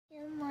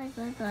my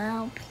brother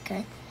out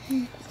because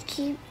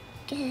keep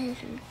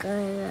getting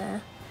good.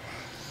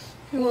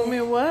 You want me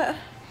what?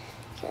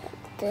 Get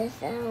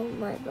this out,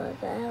 my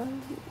brother out.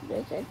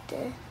 Look at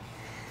this.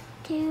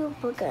 Two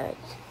buckets.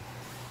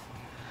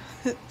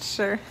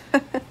 Sure.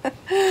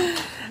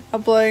 I'll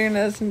blow your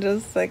nose in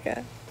just a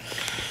second.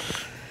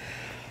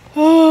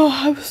 Oh,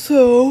 I'm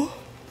so...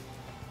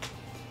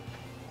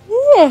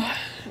 I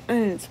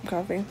need some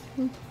coffee.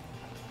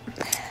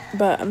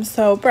 But I'm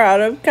so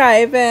proud of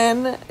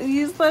Kyvan.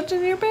 You slept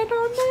in your bed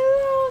all night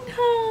long,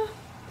 huh?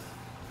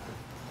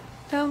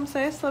 Tell him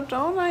say I slept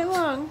all night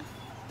long.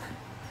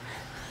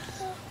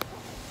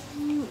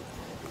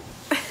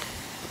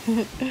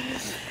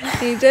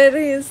 He did.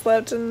 He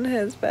slept in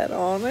his bed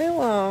all night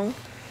long.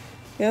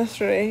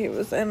 Yesterday he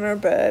was in our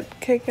bed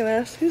kicking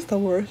us. He's the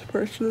worst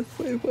person to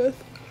sleep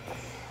with.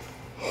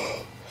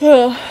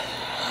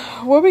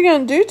 What are we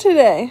gonna do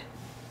today?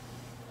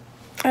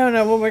 I don't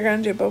know what we're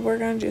gonna do, but we're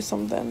gonna do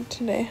something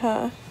today,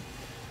 huh?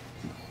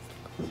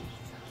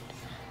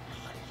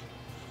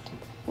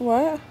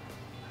 What?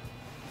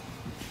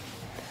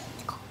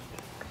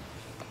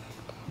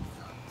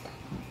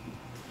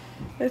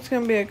 It's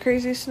gonna be a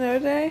crazy snow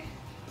day?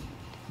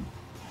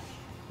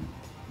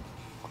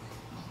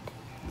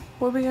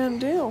 What are we gonna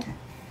do?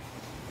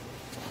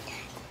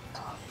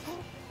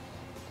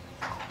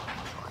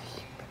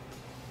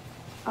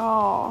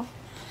 Oh,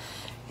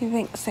 you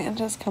think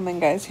Santa's coming,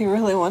 guys? He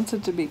really wants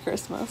it to be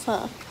Christmas,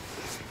 huh?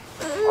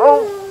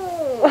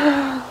 Oh,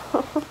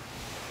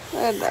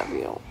 I love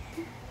you.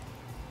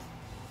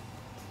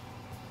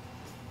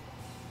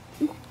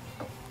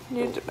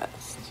 You're the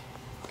best.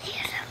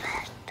 You're the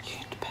best.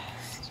 You're the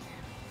best.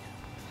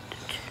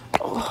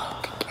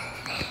 Oh,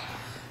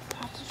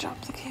 about to drop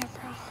the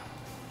camera.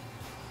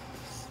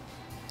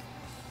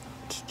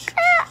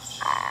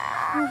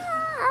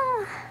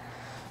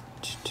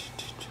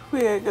 We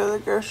gotta go to the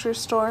grocery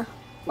store.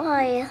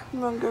 Why? You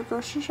wanna go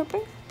grocery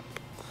shopping?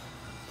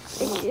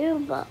 I do,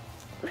 but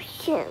we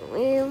can't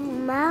leave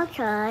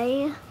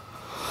Malachi.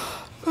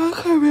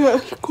 Okay, be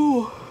at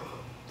school.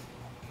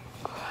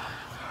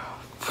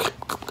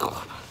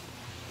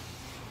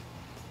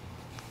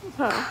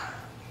 Huh.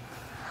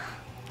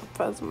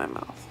 Fuzz in my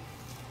mouth.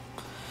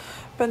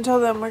 But until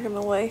then, we're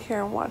gonna lay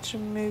here and watch a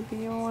movie.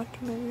 You wanna watch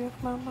a movie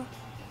with Mama?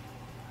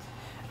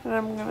 And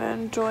I'm gonna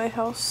enjoy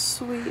how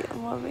sweet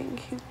and loving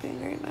he's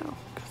being right now.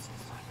 Because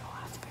it's not gonna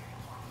last very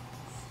long.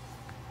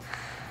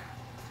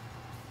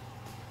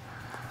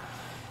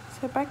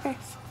 Say bye,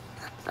 guys.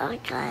 Bye,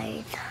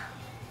 guys.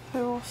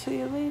 I will see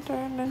you later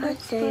in the I'll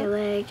next see you one.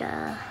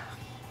 later.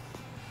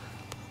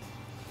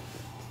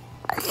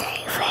 I'll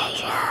see you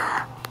later.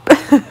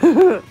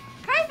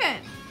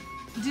 Kyvan,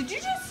 did you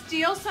just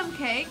steal some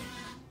cake?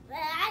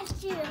 But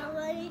actually, I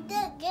already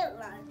did get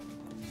one.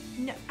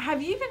 No, have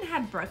you even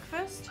had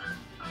breakfast?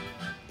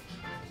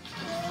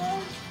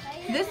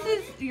 This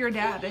is your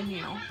dad and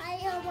you. I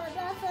have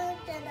another,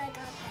 then I got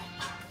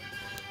that.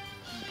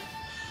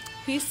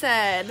 He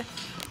said,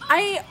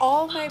 I ate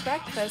all my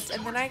breakfast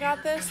and then I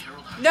got this.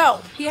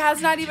 No, he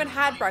has not even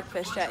had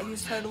breakfast yet.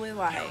 He's totally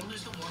lying.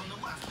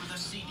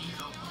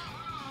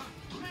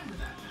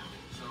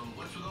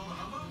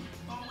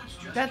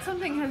 That's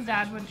something his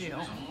dad would do,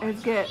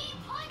 is get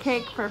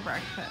cake for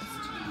breakfast.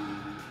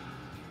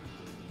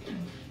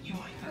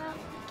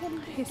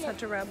 He's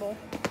such a rebel.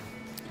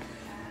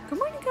 Good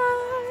morning,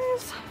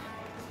 guys.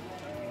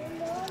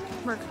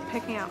 We're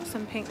picking out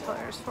some paint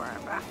colors for our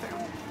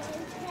bathroom.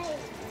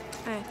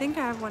 And I think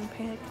I have one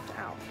picked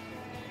out.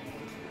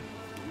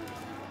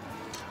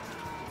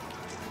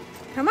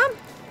 Come on.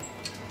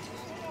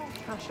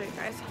 I'll show you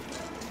guys.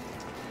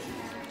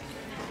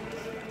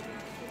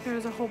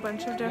 There's a whole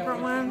bunch of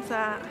different ones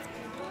that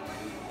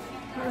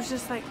it was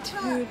just like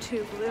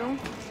too blue.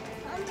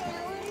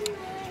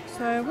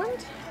 So I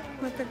went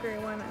with the gray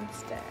one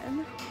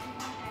instead.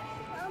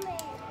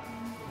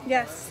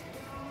 Yes.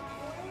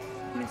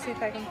 Let me see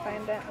if I can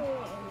find it.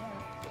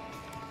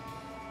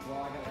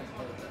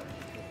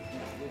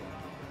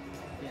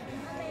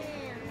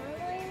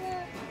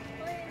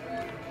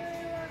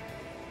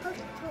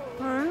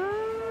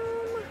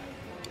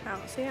 I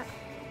don't see it.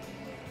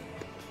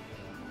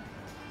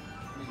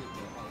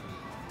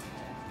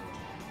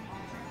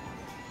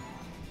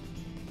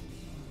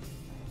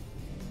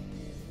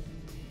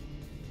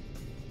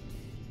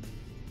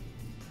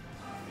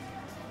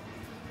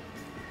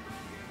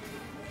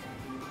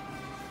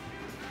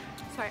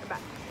 Sorry, I'm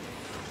back.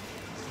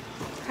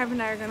 Kyvan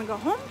and I are gonna go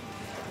home.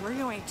 We're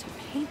going to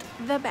paint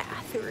the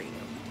bathroom.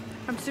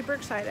 I'm super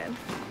excited.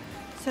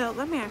 So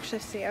let me actually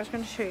see. I was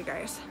gonna show you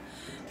guys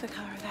the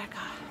color that I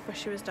got where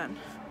she was done.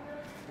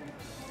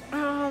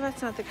 Oh,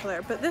 that's not the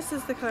color, but this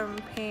is the color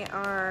we paint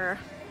our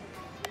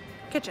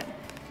kitchen.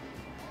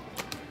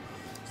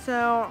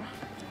 So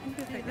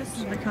this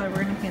is the color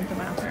we're gonna paint the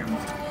bathroom.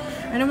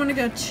 I don't want to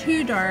go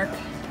too dark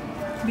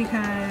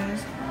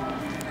because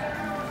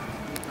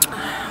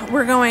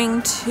we're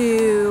going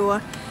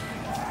to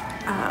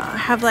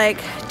have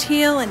like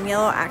teal and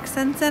yellow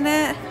accents in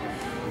it.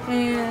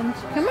 And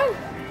come on.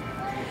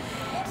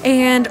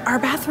 And our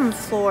bathroom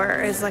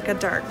floor is like a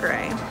dark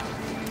gray.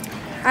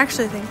 I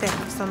actually think they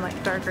have some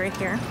like dark gray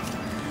here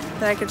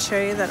that I could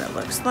show you that it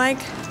looks like.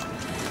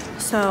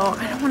 So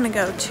I don't want to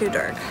go too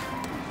dark.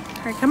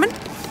 All right, coming?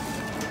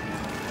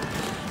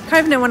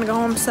 Kyvan didn't want to go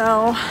home,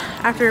 so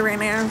after we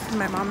ran errands with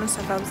my mom and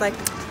stuff, I was like,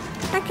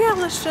 heck yeah,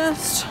 let's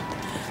just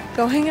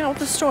go hang out at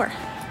the store.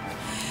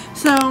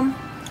 So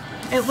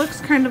it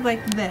looks kind of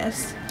like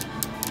this,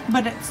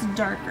 but it's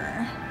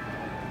darker.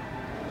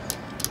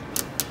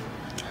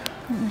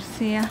 Let me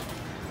see. I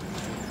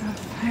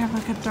have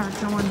like a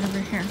darker one over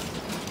here.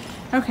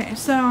 Okay,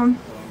 so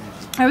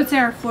I would say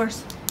our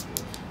floor's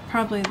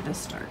probably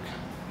this dark.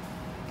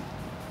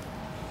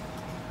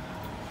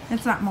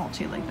 It's not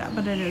mulchy like that,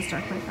 but it is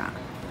dark like that.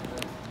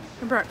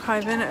 I brought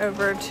Kyvan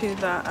over to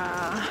the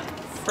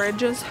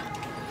fridges.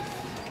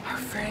 Our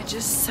fridge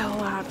is so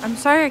loud. I'm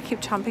sorry I keep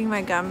chomping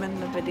my gum in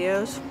the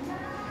videos.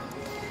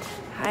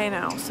 I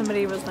know,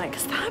 somebody was like,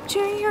 stop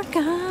chewing your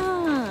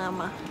gum.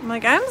 I'm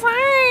like, I'm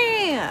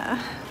sorry.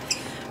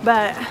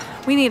 But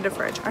we need a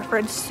fridge. Our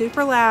fridge is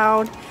super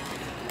loud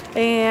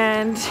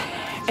and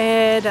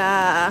it's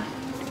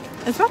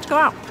about to go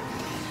out.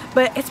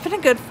 But it's been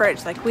a good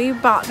fridge. Like, we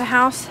bought the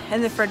house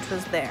and the fridge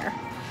was there.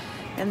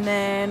 And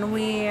then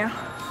we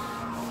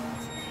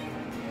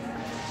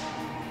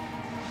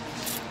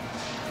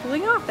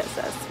cooling off, it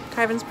says.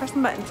 Kyvan's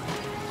pressing buttons.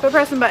 Quit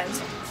pressing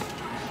buttons.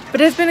 But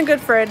it's been a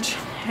good fridge,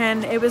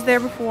 and it was there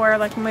before,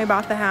 like when we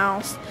bought the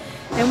house.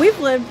 And we've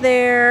lived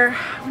there,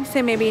 I want to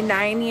say maybe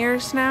 9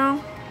 years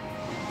now.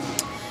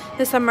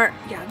 This summer,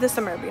 yeah, this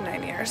summer will be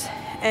 9 years.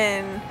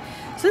 And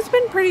so it's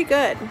been pretty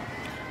good.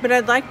 But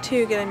I'd like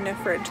to get a new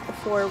fridge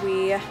before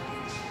we,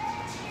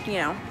 you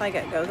know, like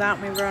it goes out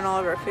and we ruin all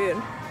of our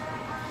food.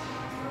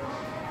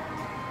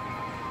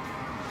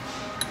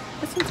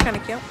 This one's kind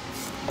of cute.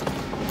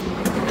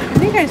 I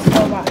think I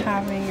still about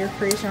having your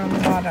freezer on the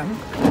bottom.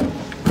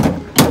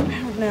 I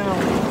don't know.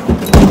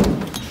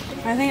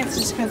 I think it's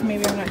just because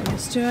maybe I'm not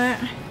used to it.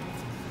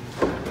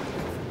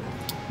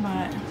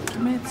 But, I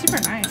mean, it's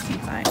super nice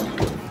inside.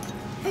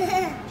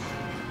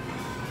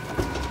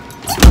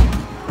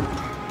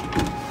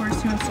 Of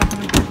course, he wants to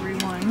have every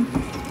one.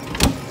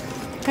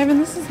 Kyvan,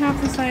 this is half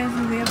the size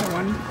of the other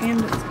one, and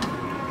it's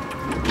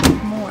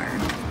more.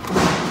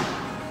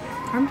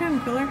 Calm down,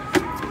 killer.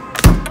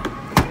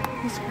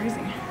 He's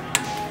crazy.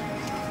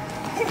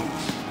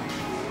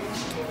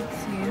 Let's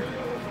see.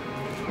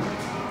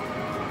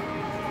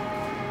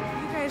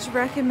 You guys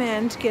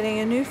recommend getting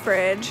a new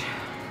fridge.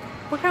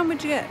 What kind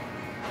would you get?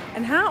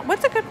 And how?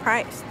 What's a good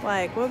price?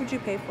 Like, what would you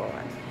pay for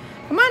it?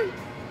 Come on.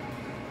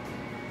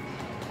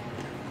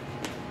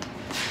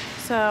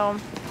 So,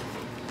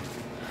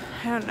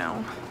 I don't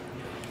know.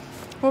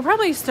 We'll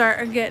probably start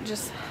or get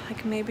just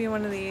like maybe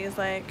one of these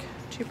like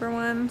cheaper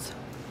ones.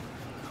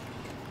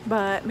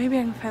 But maybe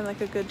I can find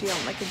like a good deal,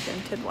 like a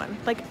dented one.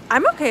 Like,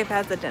 I'm okay if it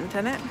has a dent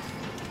in it.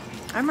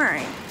 I'm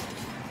alright.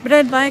 But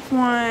I'd like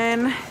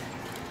one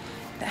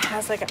that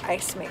has like an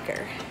ice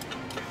maker.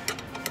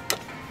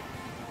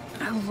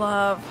 I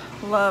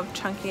love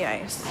chunky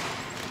ice.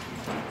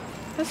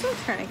 This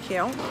one's kind of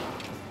cute.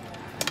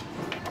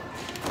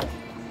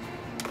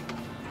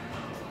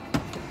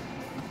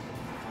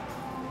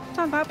 It's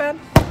not that bad.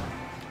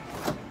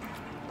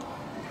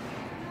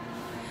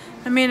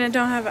 I mean, I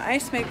don't have an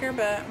ice maker,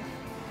 but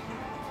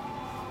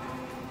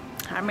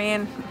I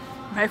mean,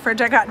 my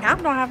fridge I got now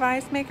don't have an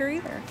ice maker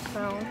either.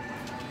 So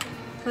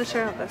let's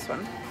show you this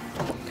one.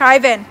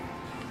 Kyvan.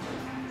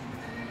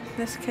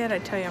 This kid, I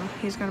tell you,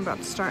 he's gonna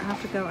about to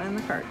have to go in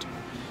the cart.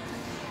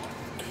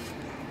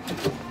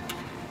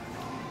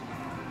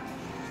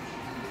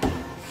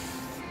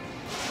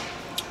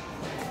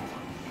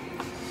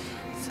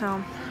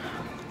 So,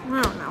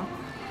 I don't know.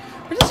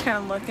 We're just kind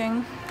of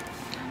looking.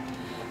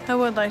 I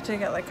would like to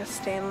get like a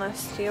stainless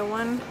steel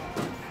one.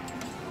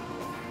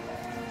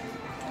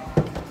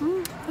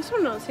 This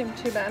one don't seem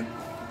too bad.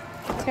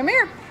 Come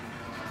here.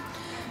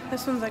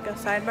 This one's like a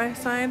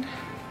side-by-side.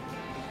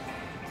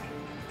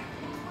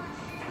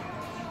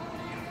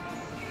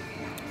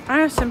 I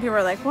know some people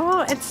are like,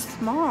 well, it's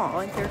small.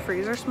 Like, their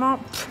freezer's small.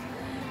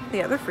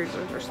 The other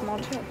freezers are small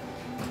too.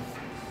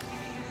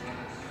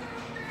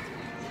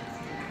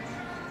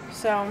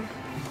 So,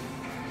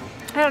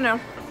 I don't know.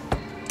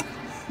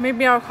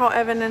 Maybe I'll call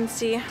Evan and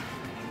see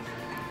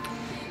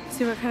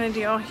what kind of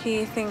deal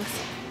he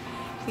thinks,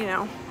 you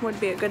know, would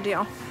be a good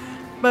deal.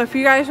 But if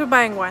you guys are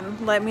buying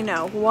one, let me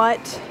know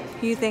what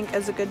you think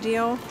is a good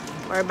deal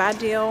or a bad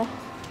deal,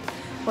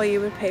 what you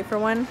would pay for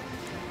one.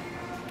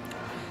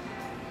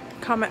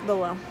 Comment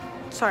below.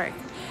 Sorry.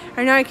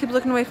 I know I keep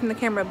looking away from the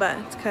camera, but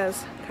it's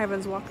because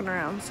Kyvan's walking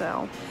around,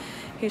 so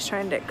he's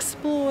trying to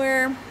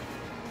explore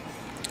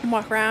and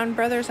walk around.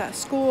 Brother's at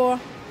school.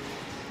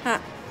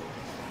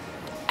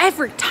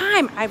 Every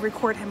time I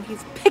record him,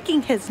 he's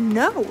picking his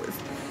nose.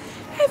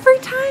 Every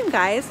time,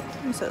 guys.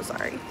 I'm so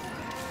sorry.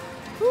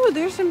 Ooh,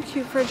 there's some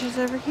cute fridges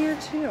over here,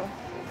 too.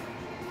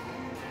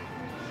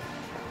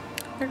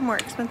 They're more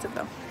expensive,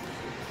 though.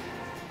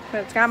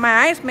 But it's got my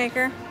ice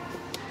maker.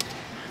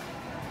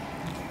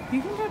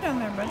 You can go down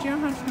there, but you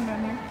don't have to come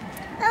down here.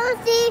 I want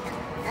to see.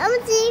 I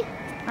want to see.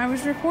 I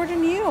was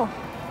recording you.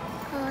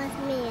 Oh, it's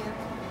me.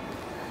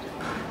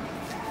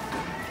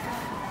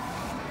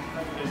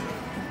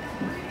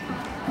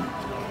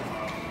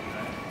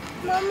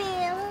 Mommy,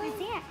 I want to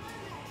see it.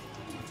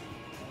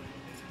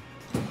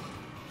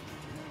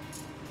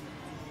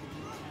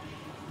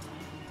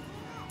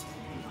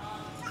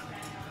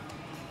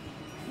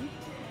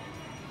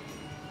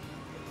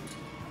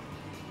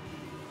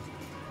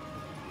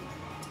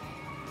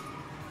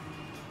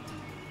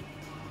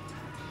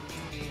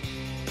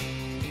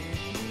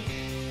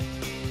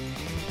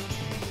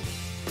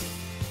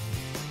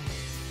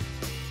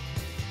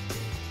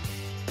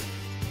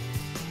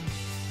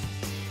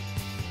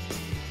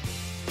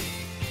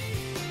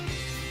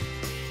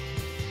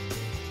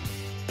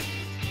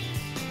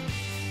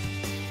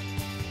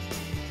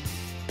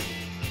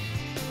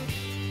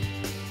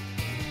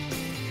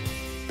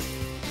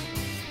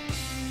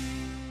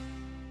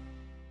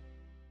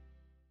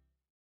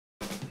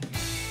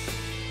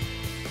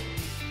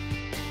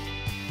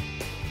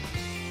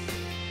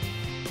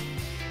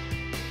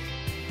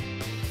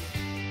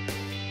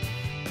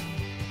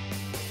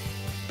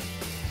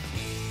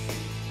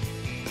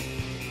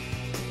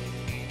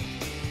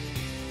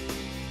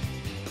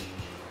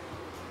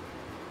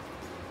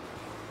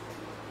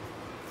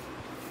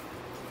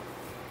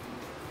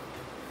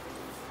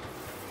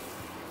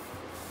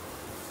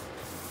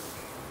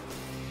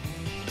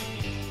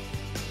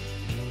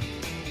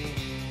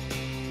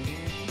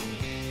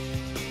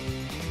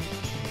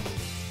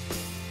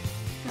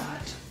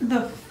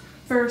 The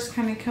first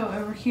kind of coat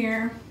over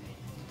here.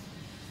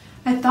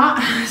 I thought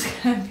I was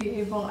gonna be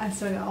able, I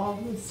still got all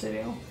of this to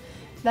do.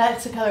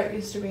 That's the color it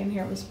used to be in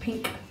here. It was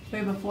pink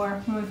way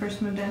before when we first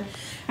moved in.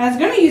 I was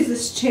gonna use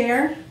this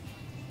chair,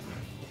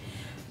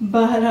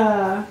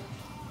 but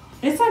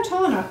it's not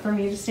tall enough for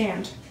me to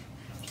stand.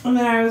 And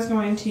then I was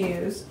going to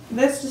use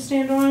this to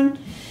stand on,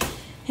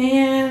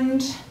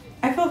 and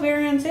I felt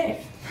very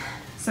unsafe.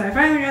 So I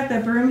finally got the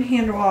broom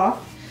handle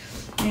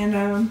off, and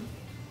I'm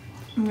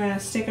gonna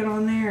stick it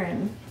on there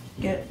and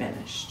get it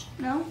finished.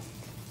 No?